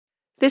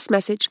This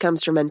message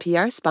comes from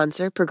NPR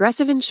sponsor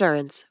Progressive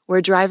Insurance, where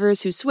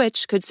drivers who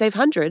switch could save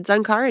hundreds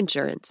on car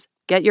insurance.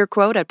 Get your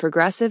quote at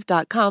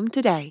Progressive.com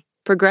today.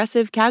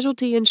 Progressive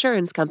Casualty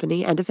Insurance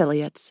Company and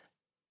Affiliates.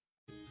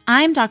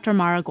 I'm Dr.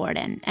 Mara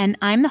Gordon, and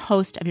I'm the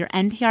host of your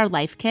NPR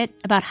Life Kit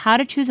about how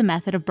to choose a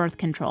method of birth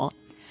control.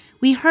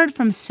 We heard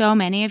from so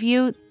many of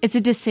you, it's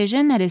a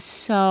decision that is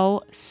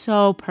so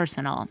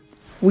personal.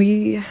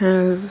 We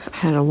have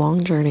had a long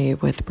journey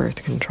with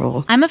birth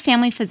control. I'm a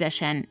family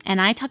physician,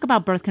 and I talk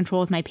about birth control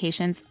with my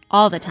patients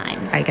all the time.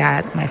 I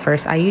got my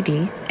first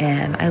IUD,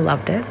 and I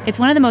loved it. It's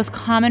one of the most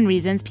common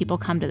reasons people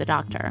come to the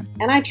doctor.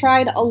 And I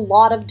tried a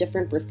lot of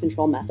different birth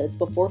control methods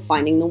before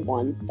finding the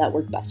one that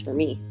worked best for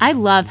me. I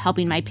love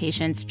helping my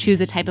patients choose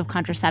a type of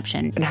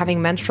contraception. And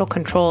having menstrual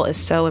control is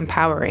so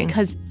empowering.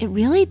 Because it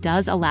really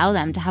does allow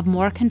them to have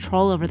more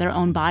control over their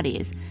own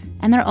bodies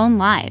and their own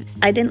lives.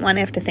 I didn't want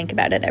to have to think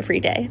about it every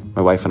day.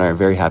 My wife and I are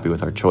very happy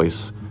with our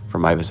choice for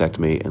my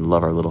vasectomy and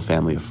love our little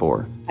family of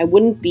 4. I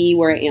wouldn't be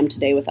where I am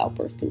today without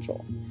birth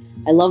control.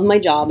 I love my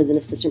job as an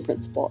assistant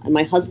principal, and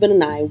my husband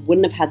and I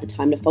wouldn't have had the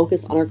time to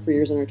focus on our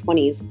careers in our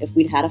 20s if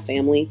we'd had a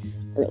family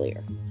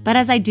earlier. But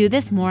as I do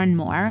this more and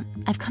more,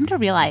 I've come to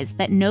realize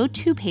that no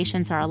two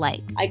patients are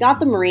alike. I got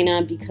the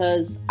Mirena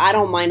because I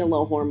don't mind a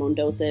low hormone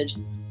dosage.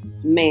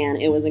 Man,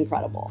 it was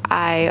incredible.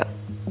 I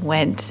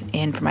went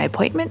in for my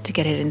appointment to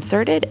get it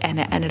inserted, and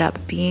it ended up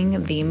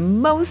being the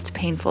most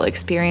painful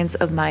experience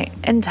of my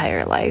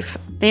entire life.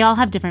 They all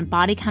have different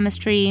body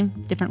chemistry,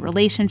 different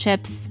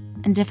relationships,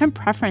 and different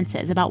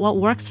preferences about what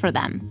works for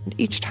them.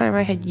 Each time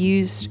I had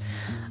used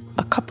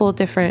a couple of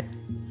different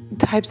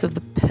types of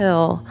the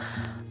pill,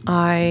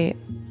 I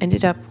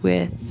ended up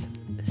with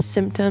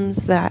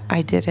symptoms that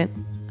I didn't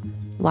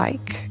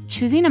like.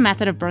 Choosing a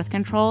method of birth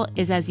control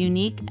is as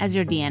unique as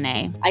your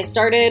DNA. I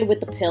started with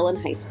the pill in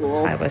high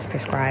school. I was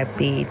prescribed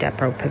the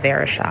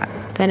Depo-Provera shot.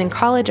 Then in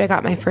college, I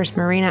got my first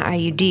Mirena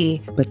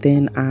IUD. But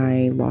then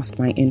I lost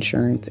my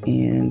insurance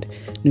and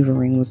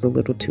NuvaRing was a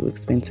little too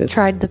expensive.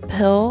 Tried the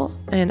pill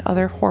and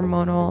other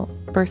hormonal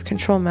birth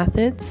control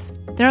methods.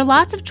 There are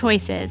lots of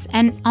choices,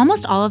 and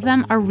almost all of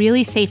them are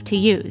really safe to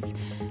use.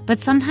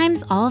 But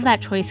sometimes all of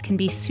that choice can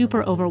be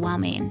super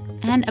overwhelming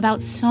and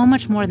about so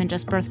much more than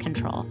just birth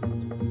control.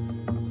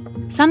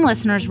 Some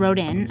listeners wrote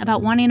in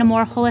about wanting a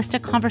more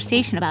holistic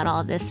conversation about all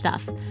of this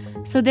stuff.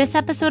 So this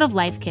episode of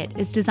Life Kit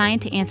is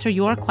designed to answer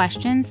your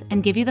questions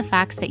and give you the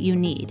facts that you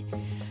need.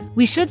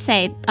 We should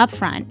say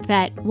upfront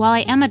that while I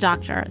am a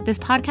doctor, this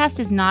podcast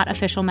is not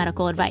official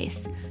medical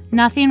advice.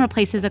 Nothing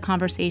replaces a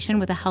conversation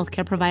with a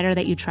healthcare provider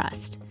that you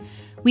trust.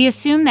 We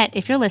assume that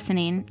if you're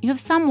listening, you have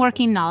some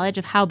working knowledge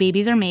of how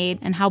babies are made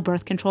and how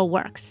birth control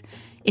works.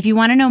 If you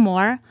want to know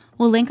more,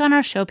 we'll link on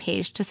our show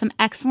page to some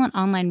excellent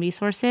online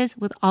resources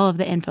with all of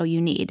the info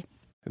you need.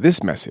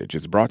 This message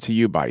is brought to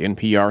you by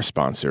NPR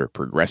sponsor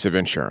Progressive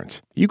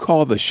Insurance. You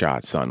call the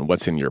shots on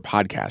what's in your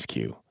podcast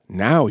queue.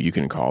 Now you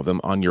can call them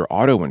on your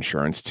auto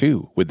insurance,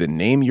 too, with the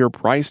Name Your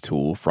Price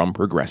tool from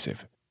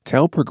Progressive.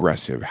 Tell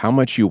Progressive how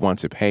much you want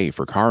to pay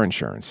for car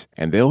insurance,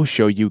 and they'll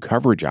show you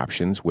coverage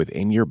options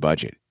within your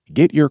budget.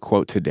 Get your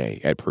quote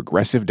today at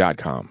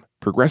Progressive.com.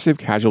 Progressive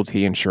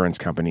Casualty Insurance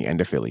Company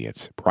and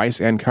Affiliates. Price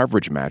and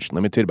coverage match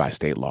limited by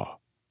state law.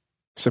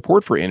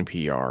 Support for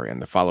NPR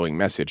and the following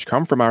message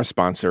come from our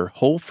sponsor,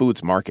 Whole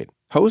Foods Market.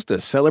 Host a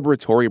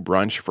celebratory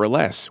brunch for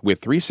less with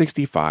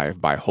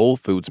 365 by Whole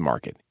Foods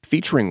Market,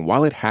 featuring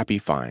wallet-happy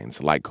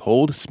finds like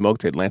cold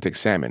smoked Atlantic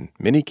salmon,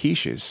 mini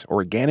quiches,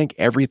 organic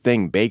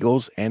everything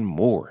bagels, and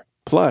more.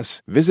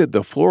 Plus, visit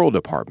the floral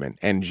department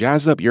and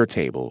jazz up your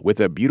table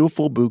with a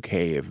beautiful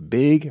bouquet of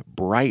big,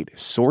 bright,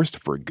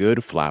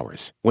 sourced-for-good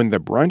flowers. When the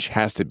brunch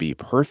has to be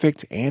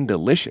perfect and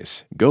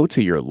delicious, go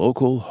to your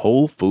local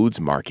Whole Foods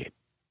Market.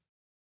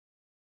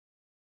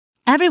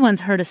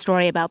 Everyone's heard a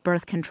story about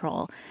birth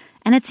control,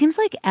 and it seems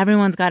like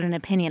everyone's got an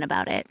opinion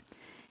about it.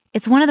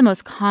 It's one of the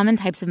most common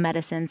types of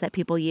medicines that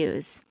people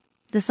use.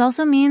 This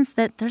also means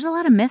that there's a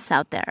lot of myths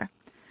out there.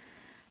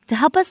 To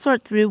help us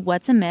sort through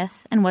what's a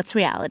myth and what's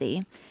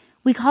reality,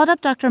 we called up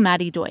Dr.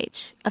 Maddie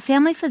Deutsch, a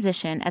family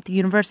physician at the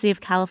University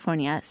of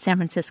California, San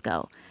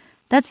Francisco.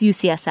 That's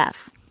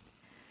UCSF.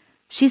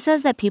 She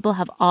says that people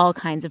have all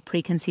kinds of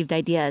preconceived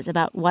ideas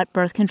about what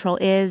birth control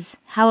is,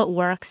 how it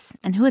works,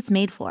 and who it's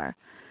made for.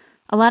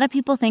 A lot of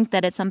people think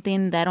that it's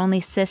something that only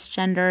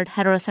cisgendered,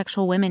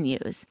 heterosexual women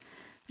use.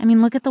 I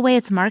mean, look at the way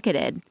it's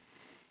marketed.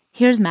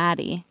 Here's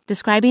Maddie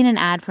describing an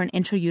ad for an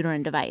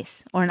intrauterine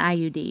device, or an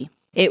IUD.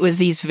 It was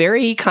these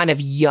very kind of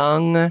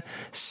young,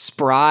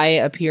 spry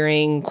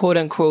appearing, quote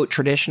unquote,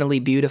 traditionally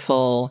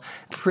beautiful,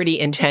 pretty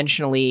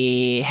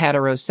intentionally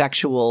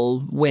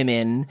heterosexual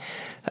women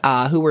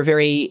who were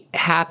very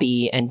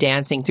happy and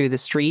dancing through the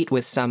street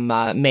with some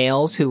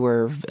males who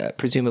were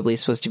presumably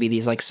supposed to be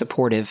these like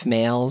supportive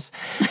males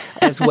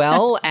as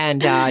well.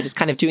 And just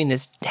kind of doing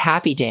this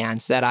happy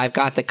dance that I've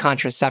got the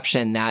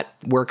contraception that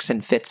works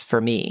and fits for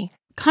me.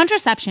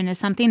 Contraception is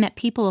something that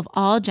people of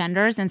all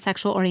genders and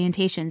sexual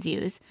orientations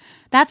use.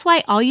 That's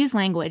why I'll use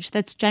language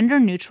that's gender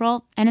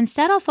neutral, and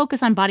instead I'll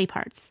focus on body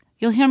parts.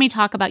 You'll hear me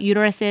talk about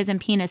uteruses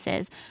and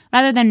penises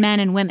rather than men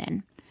and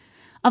women.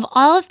 Of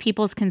all of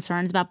people's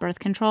concerns about birth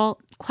control,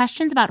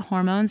 questions about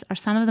hormones are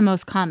some of the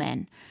most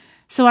common.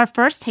 So our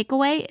first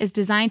takeaway is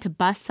designed to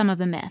bust some of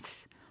the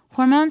myths.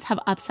 Hormones have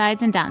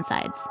upsides and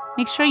downsides.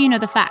 Make sure you know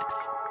the facts.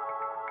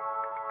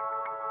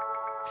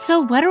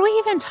 So what are we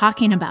even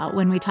talking about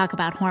when we talk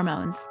about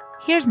hormones?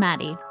 Here's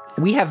Maddie.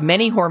 We have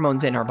many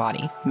hormones in our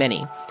body,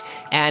 many,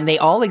 and they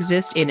all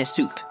exist in a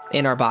soup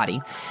in our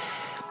body.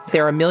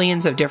 There are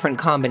millions of different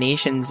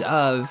combinations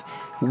of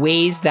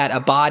ways that a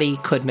body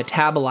could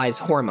metabolize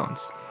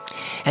hormones.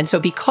 And so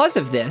because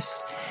of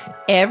this,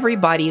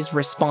 everybody's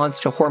response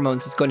to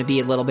hormones is going to be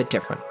a little bit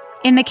different.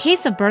 In the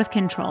case of birth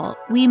control,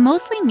 we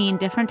mostly mean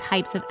different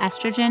types of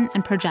estrogen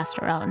and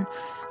progesterone.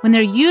 When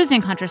they're used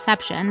in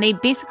contraception, they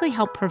basically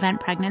help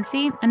prevent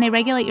pregnancy and they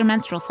regulate your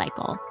menstrual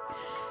cycle.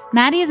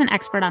 Maddie is an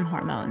expert on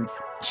hormones.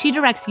 She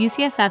directs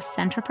UCSF's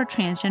Center for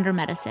Transgender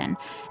Medicine,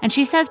 and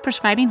she says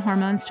prescribing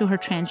hormones to her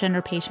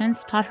transgender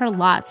patients taught her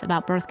lots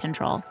about birth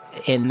control.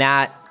 And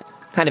that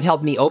kind of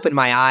helped me open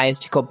my eyes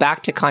to go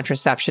back to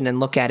contraception and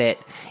look at it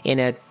in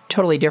a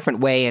totally different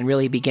way and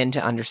really begin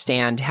to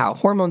understand how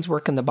hormones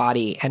work in the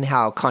body and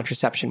how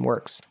contraception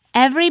works.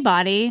 Every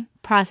body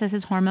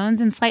processes hormones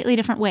in slightly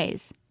different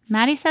ways.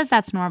 Maddie says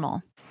that's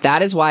normal.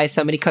 That is why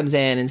somebody comes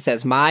in and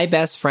says, my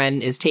best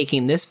friend is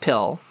taking this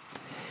pill,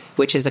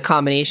 which is a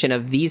combination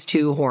of these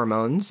two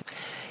hormones,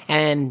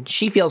 and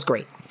she feels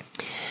great.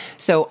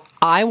 So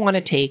I want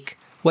to take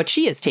what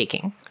she is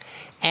taking.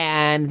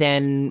 And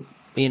then,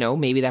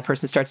 maybe that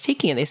person starts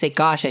taking it and they say,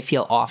 gosh, I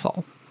feel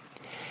awful.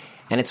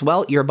 And it's,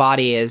 well, your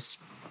body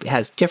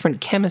has different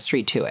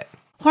chemistry to it.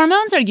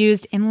 Hormones are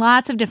used in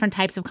lots of different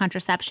types of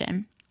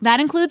contraception. That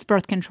includes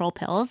birth control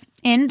pills.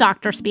 In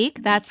doctor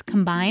speak, that's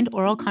combined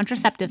oral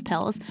contraceptive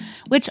pills,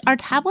 which are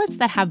tablets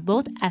that have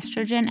both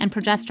estrogen and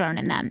progesterone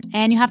in them,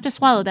 and you have to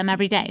swallow them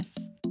every day.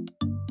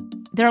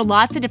 There are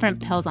lots of different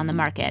pills on the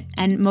market,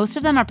 and most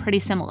of them are pretty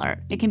similar.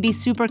 It can be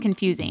super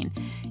confusing.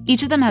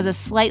 Each of them has a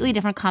slightly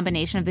different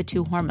combination of the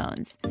two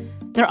hormones.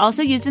 They're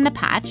also used in the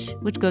patch,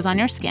 which goes on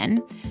your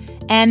skin,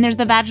 and there's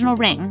the vaginal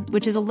ring,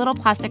 which is a little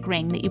plastic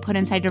ring that you put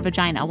inside your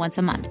vagina once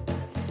a month.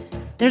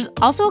 There's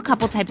also a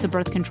couple types of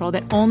birth control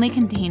that only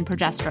contain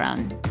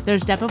progesterone.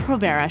 There's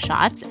Depo-Provera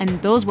shots, and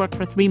those work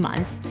for 3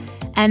 months.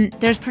 And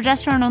there's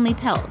progesterone-only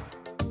pills.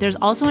 There's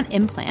also an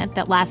implant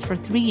that lasts for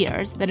 3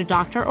 years that a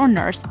doctor or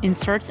nurse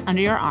inserts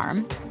under your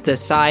arm. The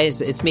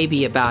size, it's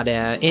maybe about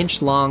an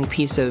inch-long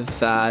piece of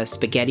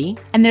spaghetti.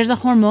 And there's a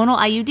hormonal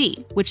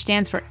IUD, which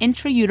stands for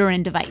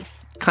intrauterine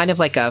device. Kind of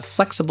like a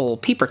flexible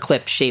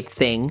paperclip-shaped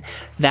thing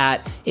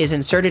that is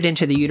inserted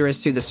into the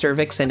uterus through the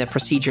cervix in a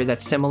procedure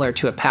that's similar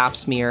to a pap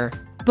smear.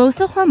 Both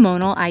the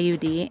hormonal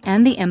IUD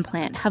and the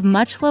implant have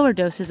much lower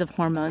doses of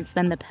hormones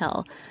than the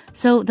pill,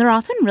 so they're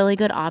often really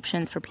good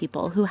options for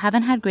people who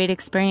haven't had great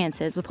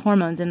experiences with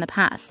hormones in the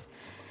past.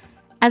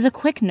 As a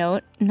quick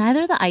note,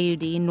 neither the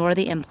IUD nor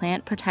the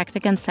implant protect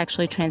against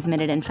sexually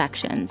transmitted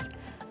infections.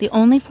 The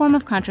only form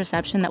of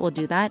contraception that will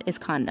do that is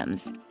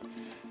condoms.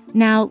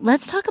 Now,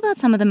 let's talk about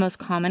some of the most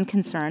common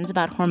concerns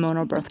about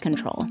hormonal birth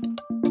control.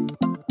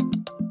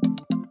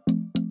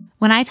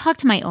 When I talk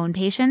to my own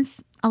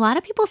patients, a lot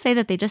of people say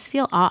that they just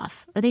feel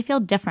off or they feel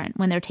different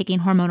when they're taking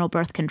hormonal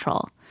birth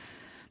control.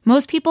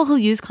 Most people who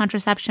use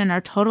contraception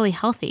are totally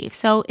healthy,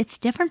 so it's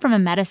different from a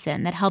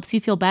medicine that helps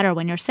you feel better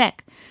when you're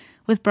sick.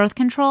 With birth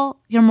control,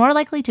 you're more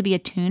likely to be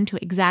attuned to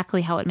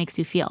exactly how it makes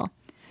you feel.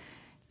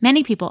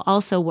 Many people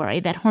also worry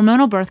that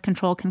hormonal birth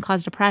control can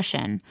cause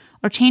depression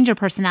or change your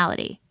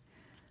personality.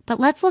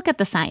 But let's look at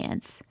the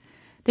science.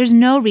 There's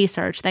no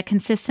research that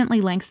consistently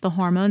links the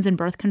hormones in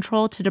birth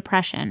control to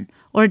depression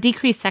or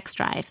decreased sex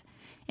drive.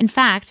 In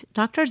fact,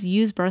 doctors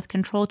use birth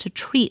control to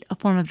treat a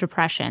form of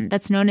depression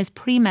that's known as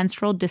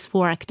premenstrual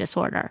dysphoric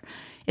disorder.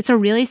 It's a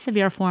really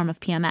severe form of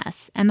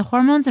PMS, and the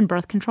hormones in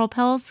birth control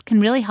pills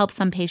can really help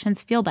some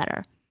patients feel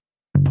better.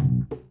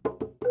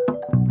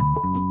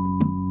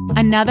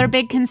 Another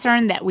big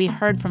concern that we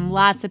heard from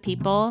lots of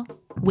people,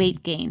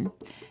 weight gain.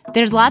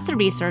 There's lots of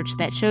research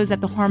that shows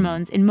that the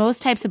hormones in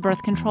most types of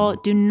birth control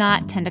do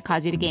not tend to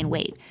cause you to gain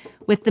weight,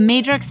 with the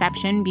major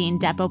exception being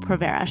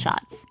Depo-Provera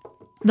shots.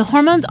 The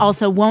hormones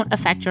also won't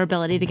affect your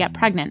ability to get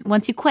pregnant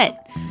once you quit.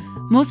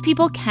 Most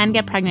people can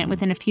get pregnant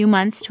within a few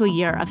months to a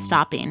year of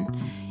stopping.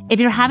 If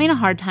you're having a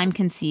hard time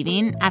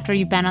conceiving after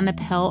you've been on the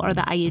pill or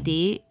the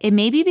IUD, it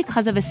may be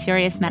because of a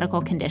serious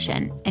medical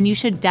condition, and you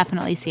should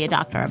definitely see a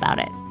doctor about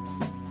it.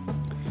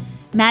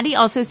 Maddie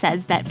also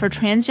says that for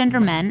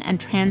transgender men and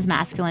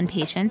transmasculine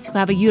patients who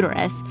have a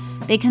uterus,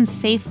 they can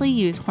safely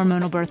use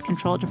hormonal birth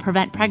control to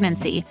prevent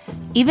pregnancy,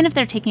 even if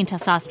they're taking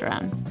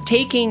testosterone.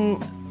 Taking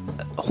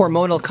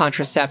hormonal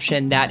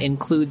contraception that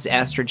includes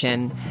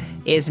estrogen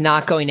is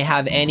not going to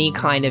have any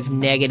kind of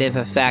negative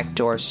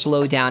effect or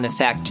slow down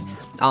effect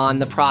on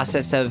the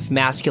process of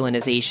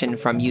masculinization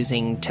from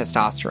using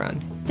testosterone.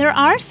 There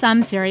are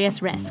some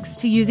serious risks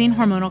to using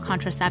hormonal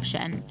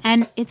contraception,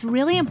 and it's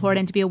really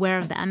important to be aware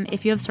of them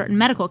if you have certain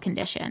medical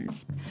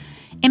conditions.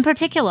 In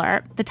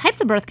particular, the types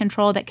of birth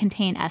control that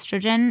contain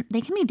estrogen, they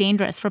can be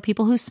dangerous for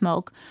people who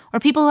smoke or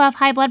people who have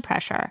high blood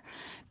pressure.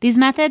 These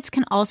methods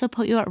can also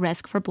put you at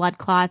risk for blood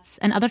clots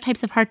and other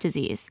types of heart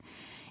disease.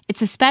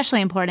 It's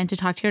especially important to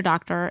talk to your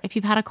doctor if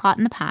you've had a clot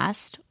in the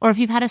past or if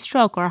you've had a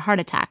stroke or a heart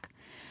attack.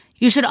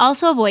 You should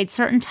also avoid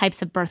certain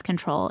types of birth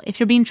control if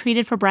you're being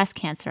treated for breast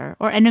cancer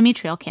or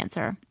endometrial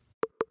cancer.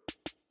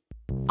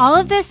 All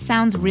of this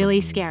sounds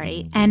really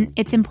scary, and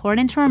it's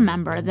important to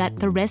remember that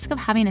the risk of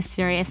having a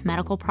serious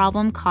medical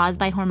problem caused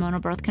by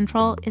hormonal birth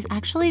control is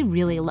actually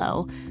really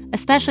low,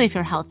 especially if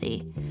you're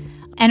healthy.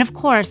 And of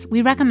course,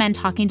 we recommend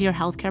talking to your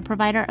healthcare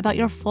provider about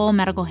your full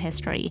medical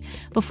history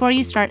before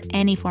you start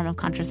any form of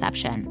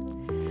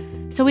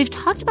contraception. So we've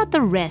talked about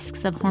the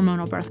risks of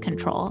hormonal birth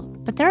control,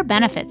 but there are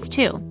benefits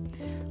too.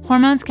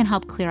 Hormones can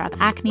help clear up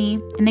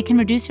acne, and they can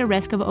reduce your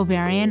risk of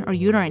ovarian or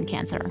uterine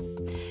cancer.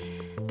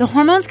 The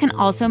hormones can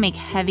also make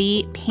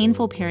heavy,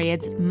 painful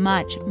periods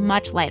much,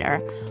 much lighter,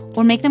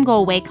 or make them go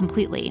away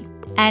completely.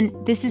 And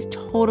this is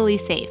totally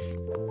safe.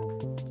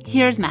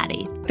 Here's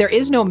Maddie. There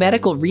is no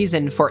medical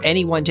reason for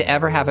anyone to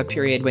ever have a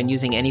period when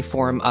using any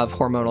form of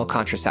hormonal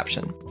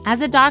contraception. As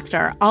a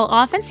doctor, I'll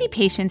often see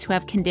patients who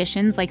have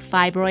conditions like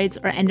fibroids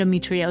or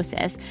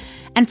endometriosis,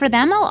 and for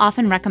them, I'll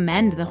often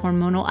recommend the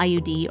hormonal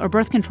IUD or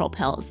birth control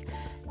pills.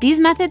 These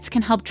methods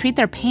can help treat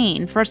their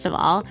pain, first of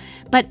all,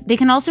 but they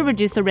can also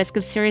reduce the risk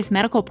of serious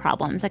medical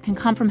problems that can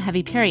come from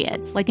heavy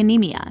periods, like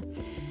anemia.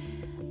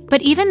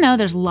 But even though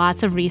there's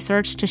lots of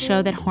research to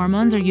show that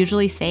hormones are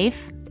usually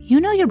safe,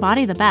 you know your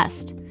body the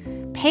best.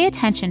 Pay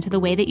attention to the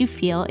way that you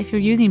feel if you're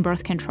using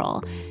birth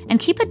control, and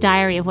keep a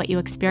diary of what you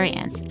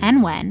experience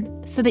and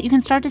when, so that you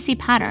can start to see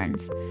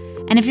patterns.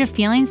 And if you're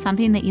feeling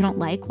something that you don't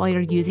like while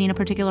you're using a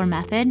particular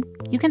method,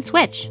 you can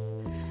switch.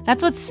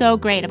 That's what's so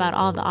great about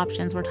all the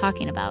options we're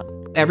talking about.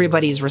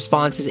 Everybody's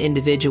response is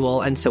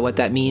individual, and so what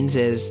that means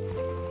is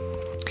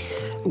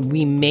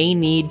we may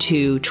need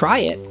to try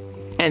it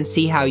and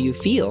see how you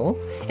feel.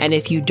 And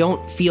if you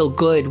don't feel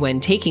good when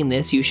taking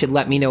this, you should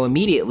let me know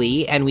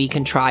immediately, and we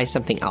can try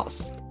something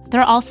else.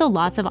 There are also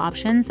lots of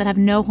options that have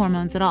no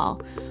hormones at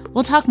all.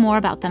 We'll talk more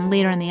about them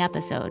later in the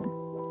episode.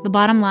 The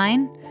bottom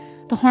line,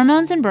 the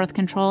hormones in birth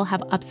control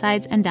have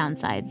upsides and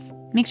downsides.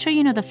 Make sure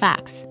you know the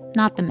facts,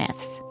 not the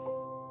myths.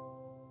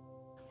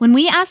 When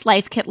we asked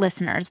Life Kit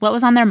listeners what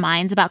was on their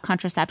minds about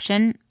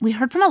contraception, we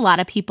heard from a lot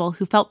of people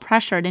who felt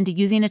pressured into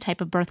using a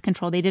type of birth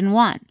control they didn't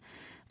want,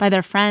 by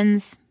their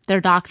friends,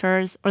 their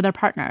doctors, or their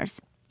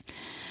partners.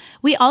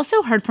 We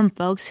also heard from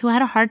folks who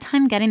had a hard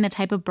time getting the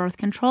type of birth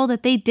control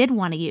that they did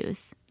want to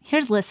use.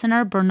 Here's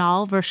listener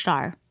Bernal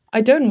Verstar.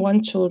 I don't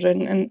want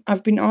children, and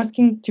I've been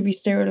asking to be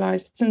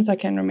sterilized since I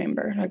can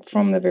remember, like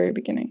from the very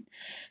beginning.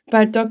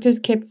 But doctors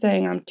kept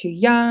saying I'm too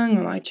young,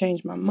 I might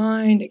change my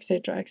mind,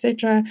 etc.,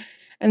 etc.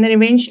 And then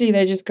eventually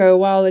they just go,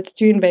 well, it's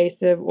too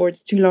invasive, or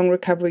it's too long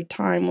recovery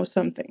time, or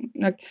something.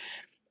 Like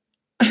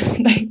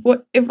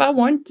what if I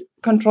want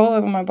control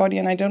over my body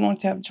and I don't want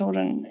to have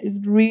children? Is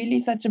it really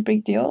such a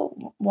big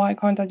deal? Why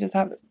can't I just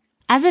have it?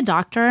 As a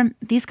doctor,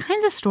 these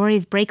kinds of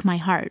stories break my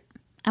heart.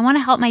 I want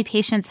to help my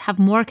patients have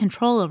more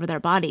control over their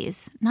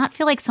bodies, not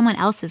feel like someone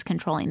else is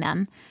controlling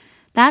them.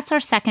 That's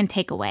our second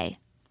takeaway.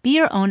 Be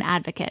your own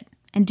advocate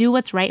and do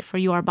what's right for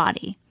your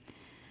body.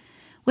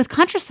 With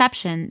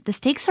contraception, the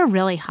stakes are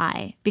really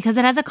high because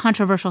it has a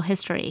controversial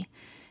history.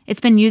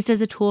 It's been used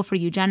as a tool for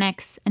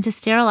eugenics and to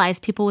sterilize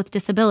people with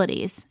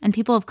disabilities and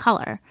people of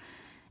color.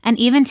 And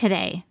even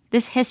today,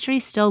 this history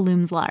still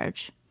looms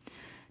large.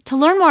 To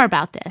learn more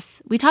about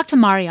this, we talked to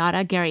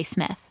Mariata Gary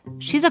Smith.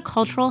 She's a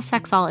cultural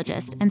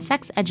sexologist and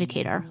sex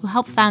educator who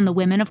helped found the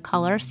Women of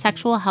Color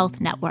Sexual Health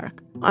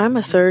Network. I'm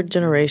a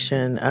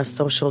third-generation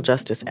social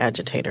justice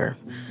agitator.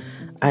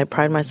 I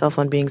pride myself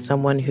on being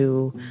someone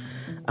who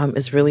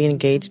is really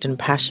engaged and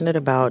passionate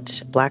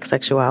about Black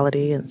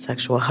sexuality and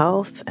sexual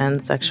health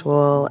and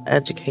sexual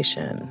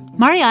education.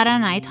 Mariata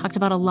and I talked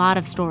about a lot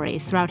of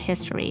stories throughout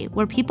history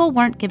where people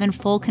weren't given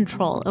full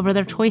control over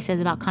their choices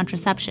about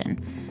contraception.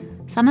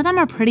 Some of them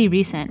are pretty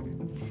recent.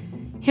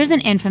 Here's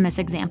an infamous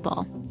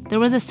example. There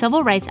was a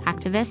civil rights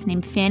activist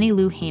named Fannie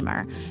Lou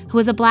Hamer, who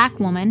was a Black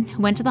woman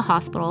who went to the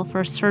hospital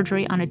for a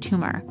surgery on a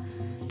tumor.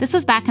 This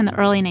was back in the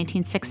early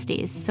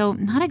 1960s, so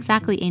not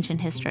exactly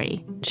ancient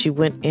history. She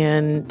went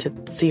in to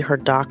see her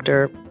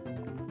doctor.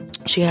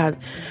 She had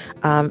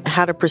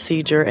a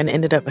procedure and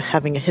ended up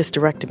having a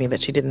hysterectomy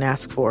that she didn't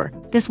ask for.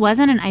 This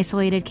wasn't an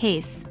isolated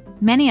case.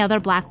 Many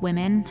other Black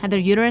women had their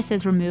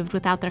uteruses removed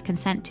without their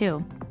consent,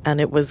 too. And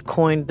it was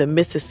coined the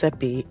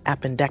Mississippi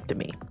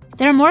appendectomy.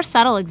 There are more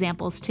subtle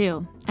examples,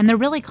 too, and they're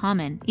really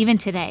common, even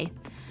today.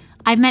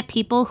 I've met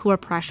people who were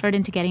pressured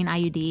into getting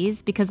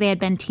IUDs because they had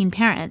been teen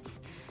parents.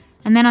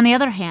 And then on the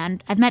other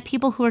hand, I've met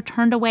people who were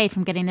turned away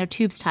from getting their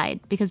tubes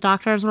tied because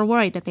doctors were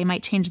worried that they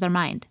might change their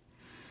mind.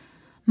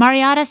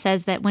 Mariata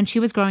says that when she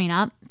was growing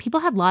up,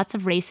 people had lots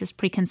of racist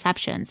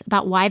preconceptions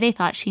about why they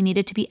thought she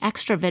needed to be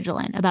extra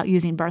vigilant about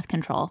using birth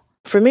control.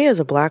 For me as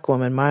a Black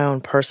woman, my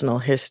own personal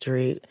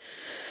history,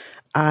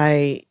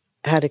 I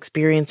had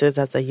experiences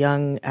as a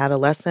young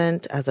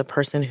adolescent, as a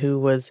person who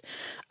was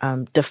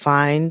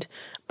defined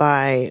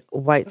by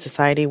white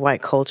society,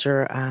 white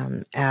culture,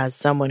 as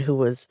someone who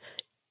was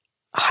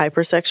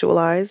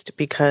hypersexualized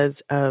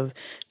because of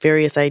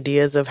various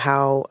ideas of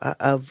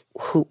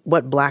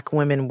what Black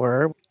women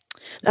were.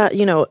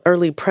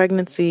 Early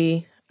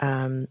pregnancy,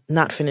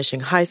 not finishing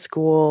high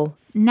school.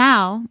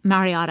 Now,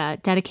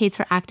 Mariotta dedicates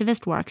her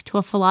activist work to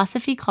a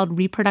philosophy called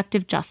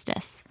reproductive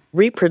justice.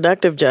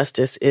 Reproductive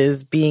justice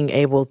is being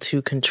able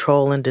to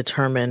control and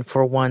determine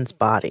for one's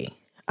body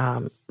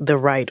the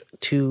right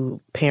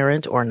to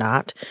parent or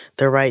not,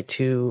 the right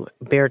to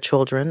bear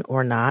children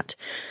or not,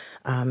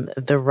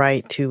 the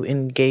right to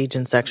engage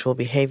in sexual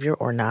behavior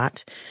or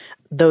not.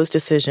 Those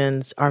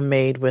decisions are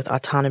made with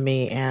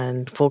autonomy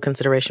and full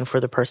consideration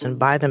for the person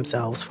by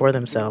themselves, for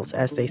themselves,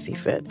 as they see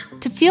fit.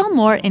 To feel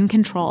more in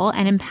control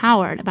and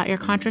empowered about your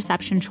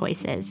contraception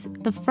choices,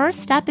 the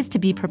first step is to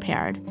be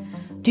prepared.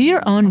 Do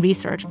your own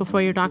research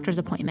before your doctor's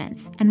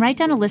appointments and write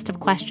down a list of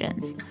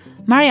questions.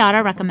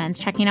 Mariotta recommends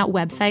checking out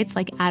websites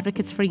like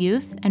Advocates for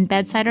Youth and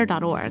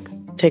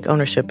bedsider.org. Take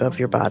ownership of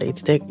your body,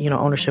 to take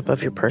ownership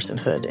of your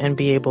personhood, and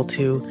be able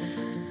to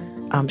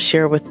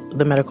share with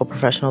the medical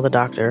professional, the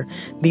doctor,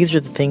 these are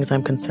the things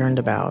I'm concerned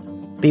about.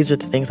 These are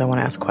the things I want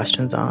to ask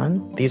questions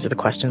on. These are the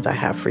questions I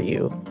have for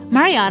you.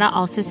 Mariotta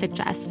also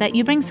suggests that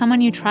you bring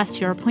someone you trust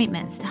to your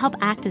appointments to help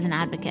act as an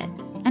advocate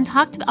and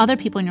talk to other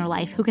people in your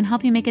life who can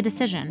help you make a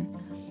decision.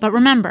 But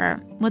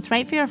remember, what's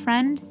right for your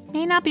friend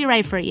may not be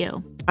right for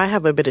you. I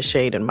have a bit of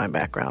shade in my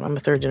background. I'm a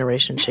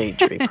third-generation shade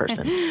tree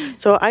person.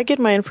 So I get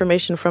my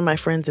information from my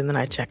friends and then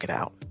I check it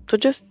out. So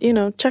just,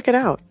 check it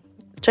out.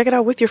 Check it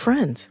out with your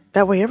friends.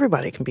 That way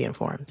everybody can be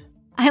informed.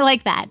 I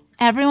like that.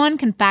 Everyone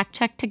can fact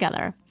check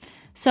together.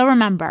 So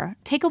remember,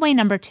 takeaway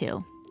number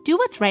 2, do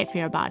what's right for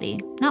your body,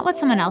 not what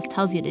someone else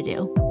tells you to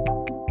do.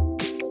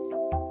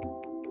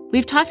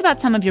 We've talked about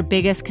some of your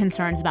biggest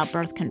concerns about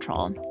birth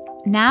control.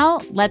 Now,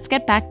 let's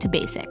get back to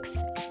basics.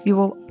 You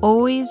will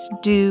always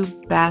do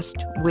best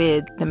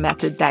with the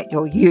method that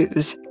you'll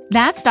use.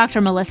 That's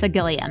Dr. Melissa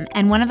Gilliam,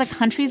 and one of the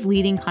country's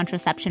leading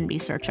contraception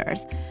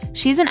researchers.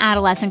 She's an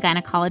adolescent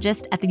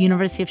gynecologist at the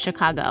University of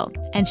Chicago,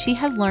 and she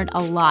has learned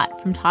a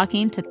lot from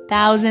talking to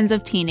thousands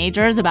of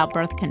teenagers about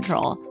birth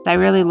control. I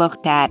really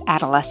looked at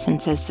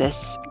adolescence as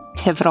this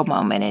pivotal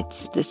moment.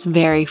 It's this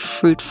very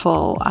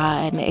fruitful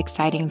and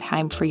exciting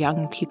time for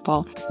young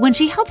people. When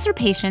she helps her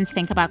patients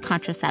think about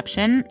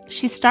contraception,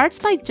 she starts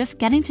by just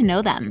getting to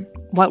know them.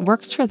 What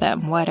works for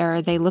them? What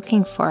are they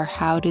looking for?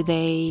 How do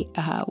they,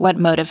 what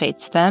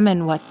motivates them,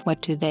 and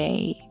what do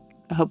they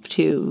hope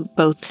to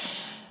both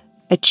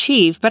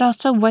achieve, but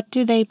also what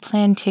do they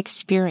plan to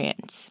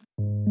experience?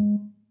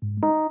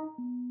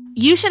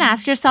 You should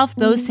ask yourself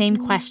those same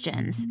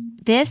questions.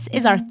 This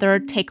is our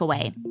third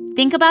takeaway.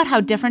 Think about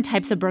how different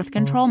types of birth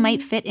control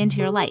might fit into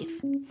your life.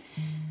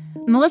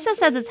 Melissa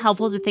says it's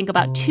helpful to think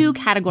about 2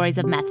 categories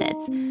of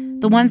methods: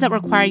 the ones that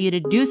require you to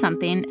do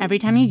something every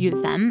time you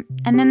use them,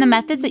 and then the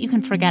methods that you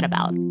can forget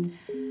about.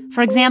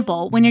 For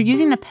example, when you're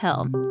using the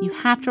pill, you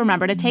have to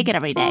remember to take it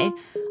every day.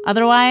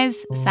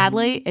 Otherwise,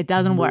 sadly, it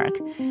doesn't work.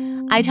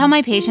 I tell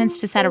my patients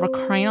to set a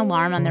recurring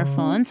alarm on their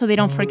phone so they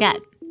don't forget.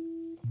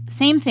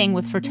 Same thing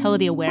with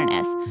fertility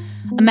awareness,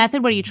 a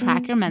method where you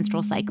track your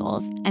menstrual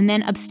cycles and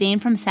then abstain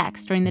from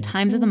sex during the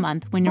times of the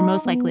month when you're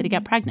most likely to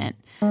get pregnant.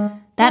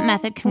 That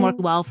method can work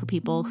well for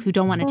people who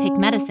don't want to take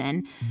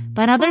medicine,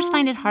 but others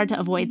find it hard to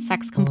avoid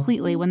sex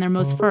completely when they're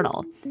most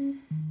fertile.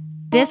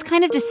 This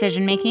kind of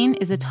decision-making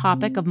is a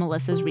topic of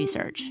Melissa's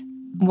research.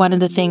 One of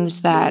the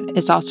things that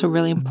is also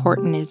really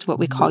important is what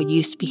we call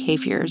use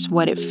behaviors,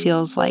 what it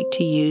feels like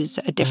to use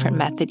a different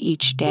method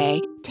each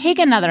day. Take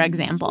another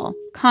example,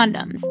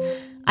 condoms.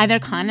 Either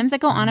condoms that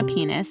go on a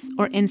penis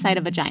or inside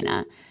a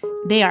vagina.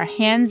 They are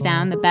hands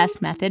down the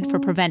best method for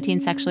preventing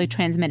sexually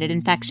transmitted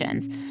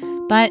infections.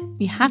 But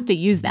you have to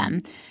use them.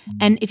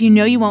 And if you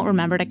know you won't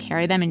remember to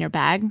carry them in your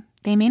bag,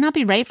 they may not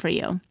be right for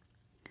you.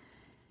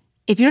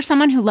 If you're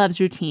someone who loves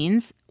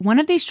routines, one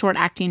of these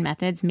short-acting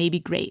methods may be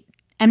great.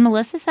 And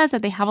Melissa says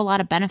that they have a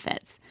lot of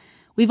benefits.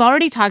 We've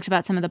already talked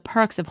about some of the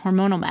perks of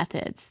hormonal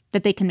methods,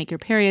 that they can make your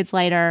periods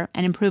lighter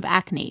and improve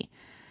acne.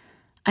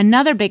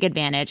 Another big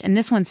advantage, and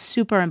this one's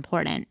super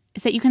important,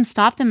 is that you can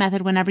stop the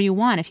method whenever you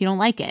want if you don't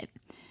like it.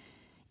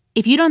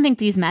 If you don't think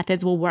these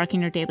methods will work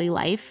in your daily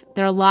life,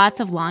 there are lots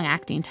of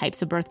long-acting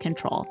types of birth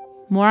control.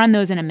 More on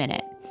those in a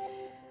minute.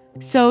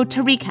 So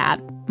to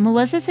recap,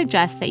 Melissa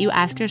suggests that you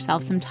ask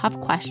yourself some tough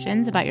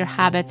questions about your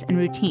habits and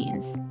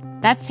routines.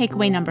 That's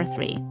takeaway number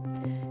 3.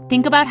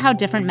 Think about how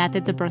different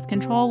methods of birth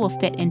control will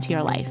fit into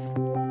your life.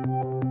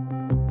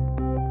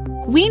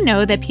 We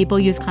know that people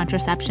use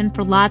contraception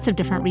for lots of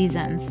different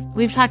reasons.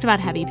 We've talked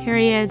about heavy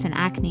periods and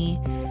acne,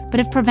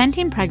 but if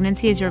preventing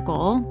pregnancy is your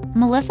goal,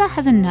 Melissa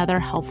has another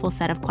helpful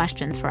set of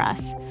questions for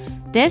us.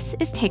 This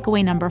is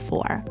takeaway number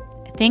 4.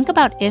 Think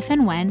about if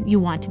and when you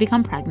want to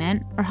become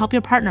pregnant or help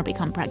your partner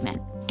become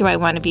pregnant. Do I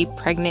want to be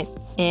pregnant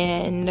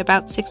in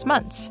about 6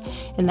 months?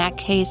 In that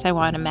case, I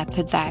want a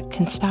method that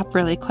can stop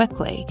really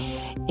quickly.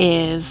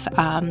 If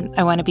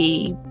I want to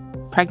be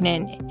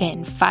pregnant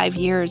in 5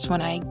 years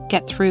when I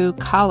get through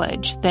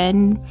college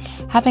than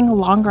having a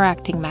longer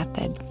acting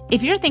method.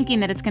 If you're thinking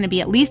that it's going to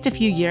be at least a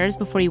few years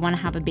before you want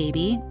to have a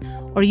baby,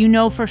 or you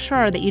know for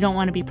sure that you don't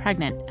want to be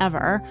pregnant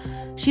ever,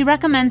 she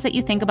recommends that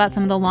you think about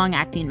some of the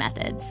long-acting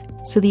methods.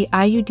 So the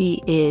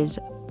IUD is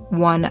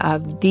one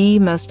of the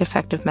most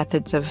effective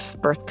methods of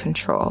birth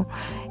control.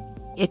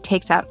 It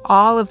takes out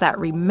all of that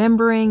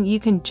remembering. You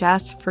can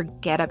just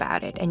forget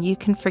about it, and you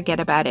can forget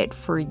about it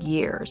for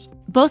years.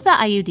 Both the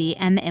IUD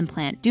and the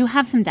implant do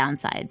have some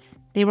downsides.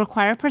 They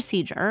require a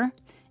procedure.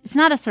 It's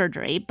not a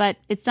surgery, but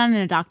it's done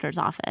in a doctor's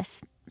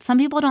office. Some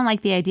people don't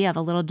like the idea of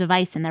a little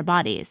device in their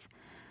bodies.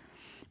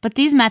 But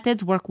these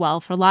methods work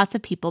well for lots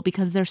of people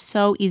because they're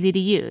so easy to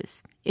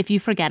use. If you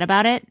forget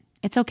about it,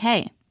 it's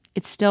okay.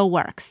 It still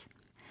works.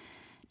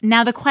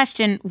 Now, the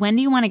question, when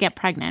do you want to get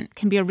pregnant,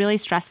 can be a really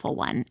stressful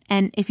one.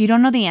 And if you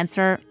don't know the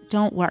answer,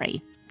 don't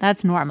worry.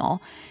 That's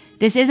normal.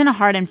 This isn't a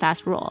hard and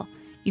fast rule.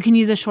 You can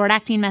use a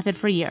short-acting method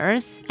for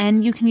years,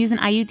 and you can use an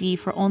IUD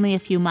for only a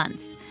few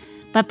months.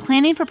 But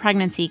planning for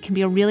pregnancy can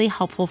be a really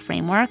helpful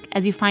framework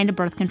as you find a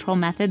birth control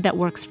method that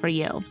works for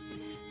you.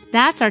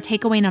 That's our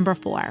takeaway number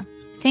 4.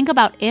 Think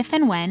about if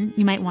and when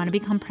you might want to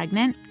become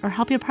pregnant or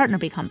help your partner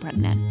become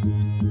pregnant.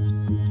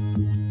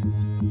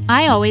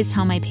 I always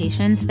tell my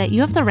patients that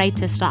you have the right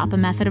to stop a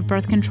method of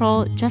birth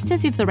control just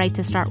as you have the right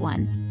to start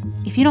one.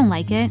 If you don't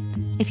like it,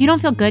 if you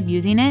don't feel good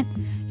using it,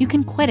 you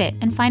can quit it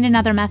and find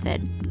another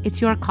method.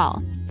 It's your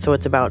call. So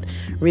it's about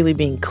really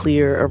being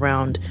clear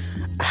around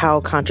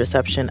how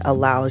contraception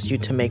allows you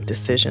to make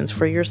decisions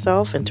for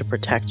yourself and to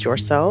protect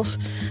yourself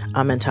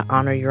and to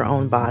honor your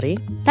own body.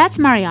 That's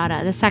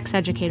Mariata, the sex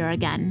educator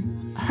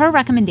again. Her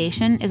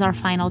recommendation is our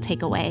final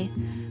takeaway.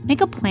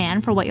 Make a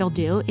plan for what you'll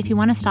do if you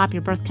want to stop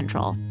your birth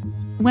control.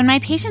 When my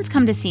patients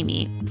come to see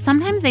me,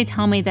 sometimes they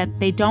tell me that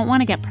they don't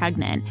want to get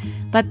pregnant,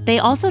 but they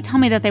also tell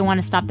me that they want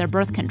to stop their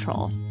birth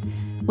control.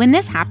 When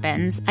this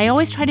happens, I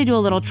always try to do a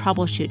little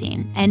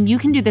troubleshooting, and you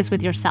can do this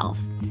with yourself.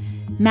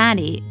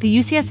 Maddie, the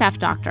UCSF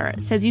doctor,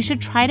 says you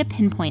should try to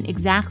pinpoint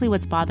exactly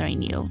what's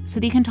bothering you so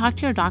that you can talk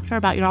to your doctor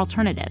about your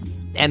alternatives.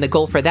 And the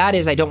goal for that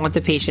is I don't want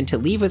the patient to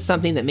leave with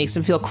something that makes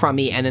them feel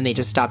crummy and then they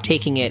just stop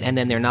taking it and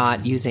then they're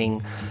not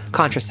using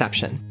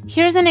contraception.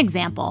 Here's an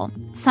example.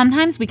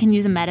 Sometimes we can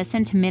use a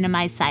medicine to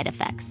minimize side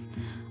effects.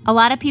 A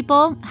lot of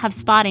people have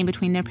spotting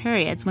between their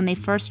periods when they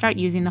first start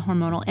using the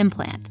hormonal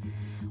implant.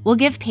 We'll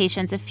give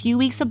patients a few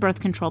weeks of birth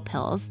control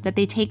pills that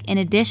they take in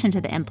addition to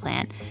the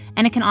implant,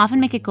 and it can often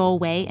make it go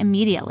away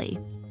immediately.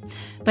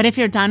 But if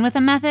you're done with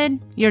a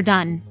method, you're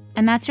done,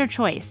 and that's your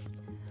choice.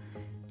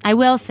 I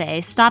will say,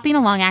 stopping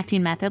a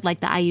long-acting method like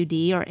the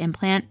IUD or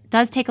implant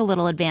does take a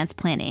little advanced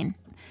planning.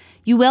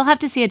 You will have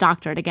to see a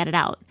doctor to get it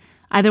out,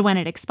 either when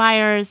it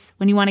expires,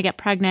 when you want to get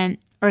pregnant,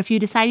 or if you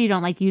decide you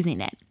don't like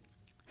using it.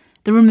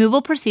 The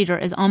removal procedure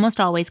is almost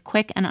always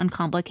quick and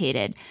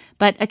uncomplicated,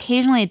 but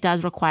occasionally it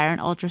does require an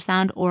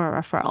ultrasound or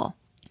a referral.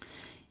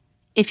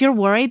 If you're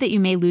worried that you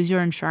may lose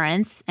your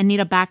insurance and need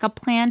a backup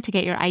plan to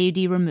get your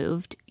IUD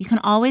removed, you can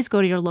always go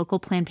to your local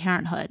Planned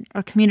Parenthood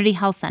or community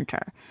health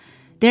center.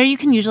 There you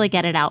can usually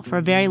get it out for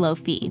a very low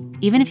fee,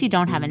 even if you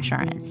don't have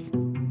insurance.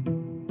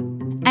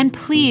 And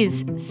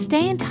please,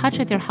 stay in touch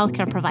with your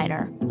healthcare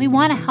provider. We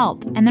want to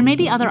help, and there may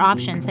be other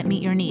options that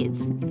meet your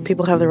needs.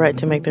 People have the right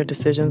to make their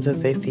decisions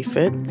as they see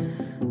fit.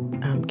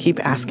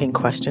 Keep asking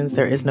questions.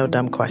 There is no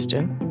dumb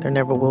question. There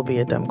never will be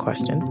a dumb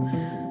question.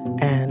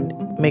 And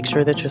make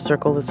sure that your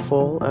circle is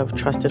full of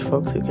trusted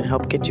folks who can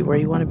help get you where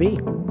you want to be.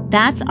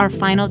 That's our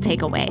final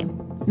takeaway.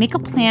 Make a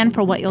plan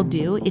for what you'll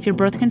do if your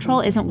birth control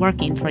isn't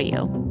working for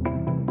you.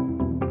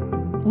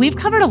 We've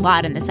covered a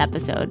lot in this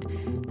episode.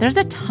 There's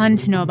a ton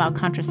to know about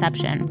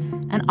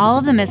contraception, and all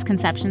of the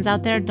misconceptions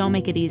out there don't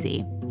make it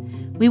easy.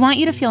 We want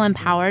you to feel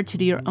empowered to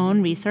do your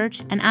own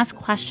research and ask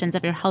questions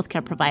of your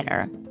healthcare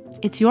provider.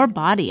 It's your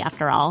body,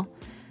 after all.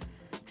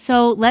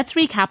 So let's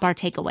recap our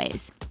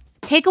takeaways.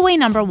 Takeaway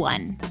number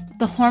 1,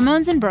 the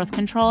hormones in birth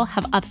control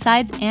have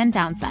upsides and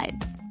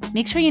downsides.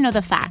 Make sure you know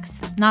the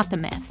facts, not the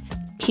myths.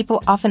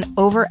 People often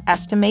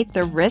overestimate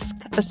the risk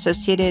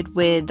associated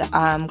with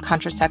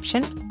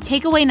contraception.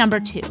 Takeaway number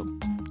 2,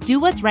 do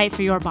what's right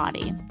for your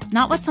body,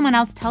 not what someone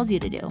else tells you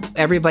to do.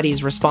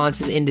 Everybody's response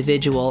is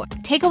individual.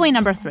 Takeaway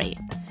number 3,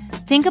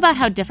 think about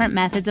how different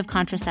methods of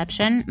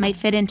contraception might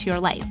fit into your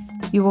life.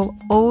 You will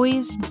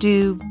always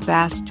do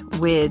best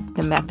with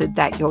the method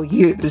that you'll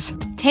use.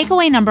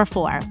 Takeaway number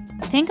 4,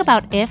 think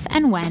about if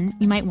and when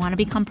you might want to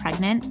become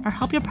pregnant or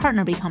help your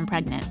partner become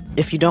pregnant.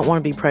 If you don't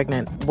want to be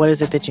pregnant, what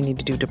is it that you need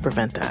to do to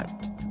prevent that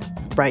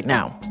right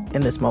now,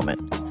 in this moment?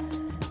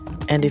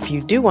 And if you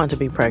do want to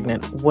be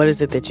pregnant, what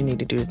is it that you need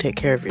to do to take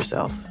care of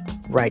yourself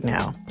right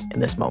now,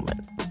 in this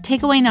moment?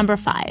 Takeaway number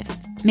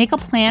 5, make a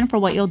plan for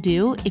what you'll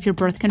do if your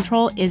birth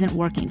control isn't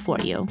working for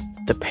you.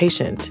 The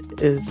patient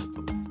is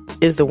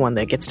the one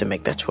that gets to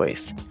make that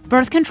choice.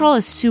 Birth control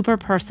is super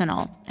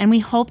personal, and we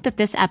hope that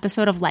this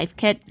episode of Life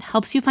Kit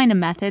helps you find a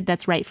method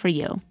that's right for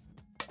you.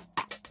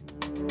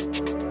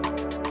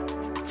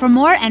 For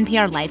more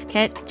NPR Life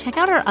Kit, check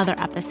out our other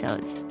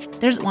episodes.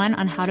 There's one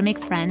on how to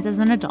make friends as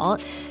an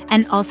adult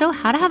and also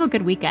how to have a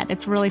good weekend.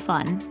 It's really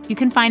fun. You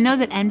can find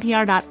those at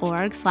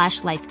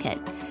npr.org/lifekit.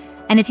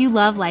 And if you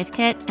love Life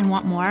Kit and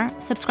want more,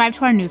 subscribe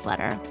to our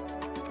newsletter.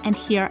 And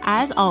here,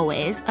 as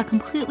always, a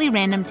completely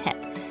random tip,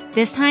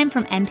 this time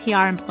from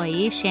NPR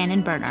employee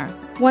Shannon Berner.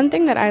 One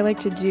thing that I like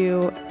to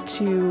do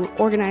to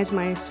organize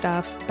my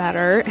stuff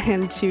better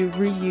and to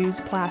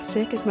reuse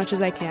plastic as much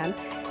as I can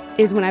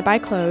is when I buy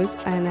clothes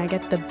and I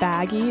get the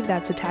baggie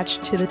that's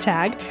attached to the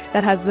tag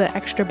that has the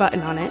extra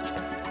button on it.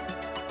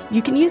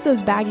 You can use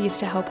those baggies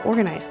to help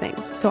organize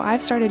things, so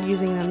I've started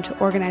using them to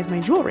organize my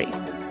jewelry.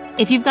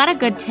 If you've got a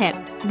good tip,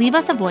 leave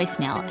us a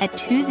voicemail at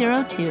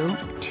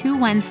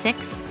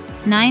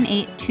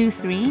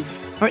 202-216-9823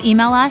 or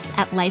email us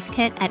at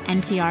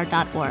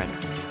lifekit@npr.org.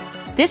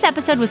 This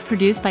episode was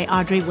produced by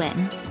Audrey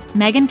Wynn.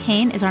 Megan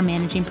Kane is our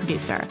managing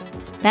producer.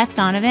 Beth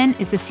Donovan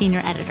is the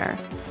senior editor.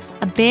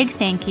 A big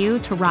thank you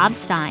to Rob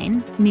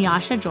Stein,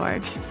 Nyasha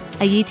George,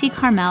 Ayiti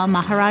Carmel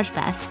Maharaj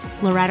Best,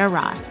 Loretta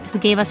Ross, who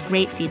gave us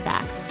great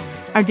feedback.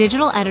 Our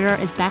digital editor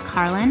is Beck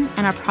Harlan,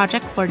 and our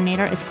project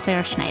coordinator is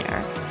Claire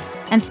Schneider.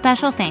 And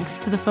special thanks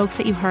to the folks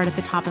that you heard at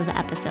the top of the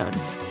episode.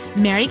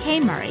 Mary Kay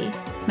Murray,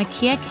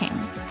 Makia King,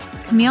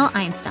 Camille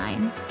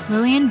Einstein,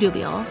 Lillian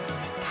Dubiel,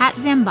 Pat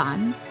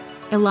Zamban,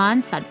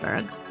 Ilan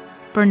Sudberg,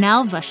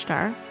 Burnell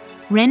Vushter,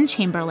 Rin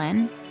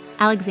Chamberlain,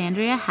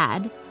 Alexandria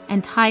Had,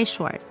 and Ty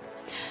Short.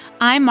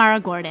 I'm Mara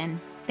Gordon.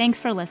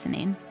 Thanks for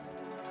listening.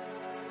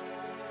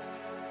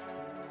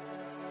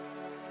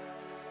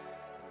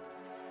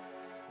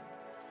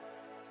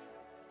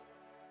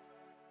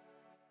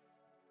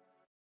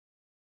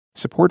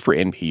 Support for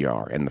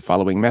NPR and the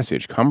following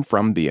message come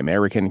from the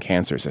American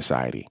Cancer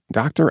Society.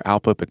 Dr.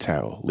 Alpa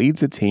Patel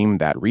leads a team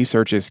that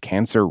researches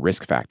cancer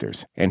risk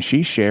factors, and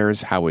she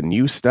shares how a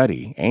new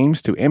study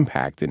aims to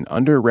impact an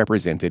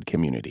underrepresented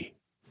community.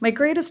 My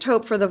greatest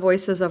hope for the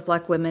Voices of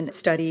Black Women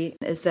study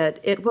is that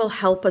it will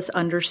help us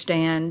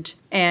understand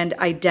and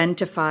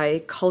identify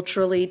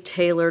culturally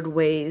tailored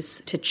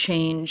ways to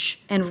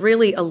change and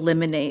really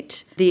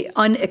eliminate the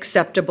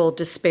unacceptable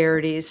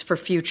disparities for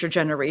future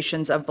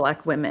generations of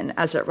Black women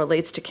as it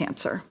relates to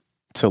cancer.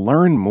 To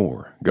learn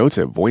more, go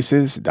to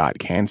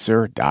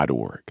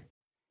voices.cancer.org.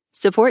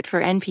 Support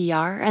for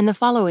NPR and the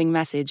following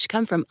message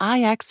come from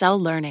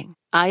IXL Learning.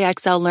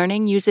 IXL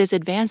Learning uses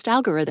advanced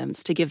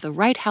algorithms to give the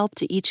right help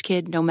to each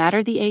kid no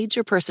matter the age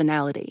or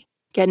personality.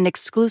 Get an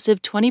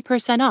exclusive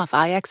 20% off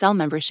IXL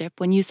membership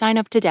when you sign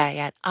up today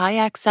at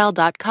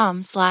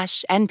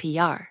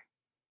IXL.com/NPR.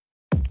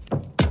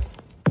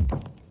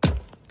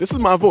 This is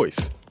my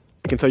voice.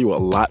 It can tell you a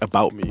lot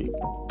about me,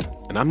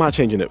 and I'm not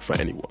changing it for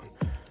anyone.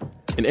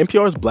 In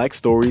NPR's Black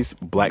Stories,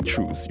 Black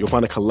Truths, you'll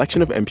find a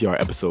collection of NPR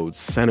episodes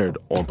centered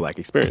on Black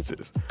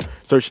experiences.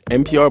 Search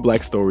NPR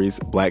Black Stories,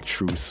 Black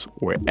Truths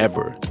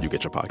wherever you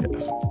get your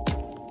podcasts.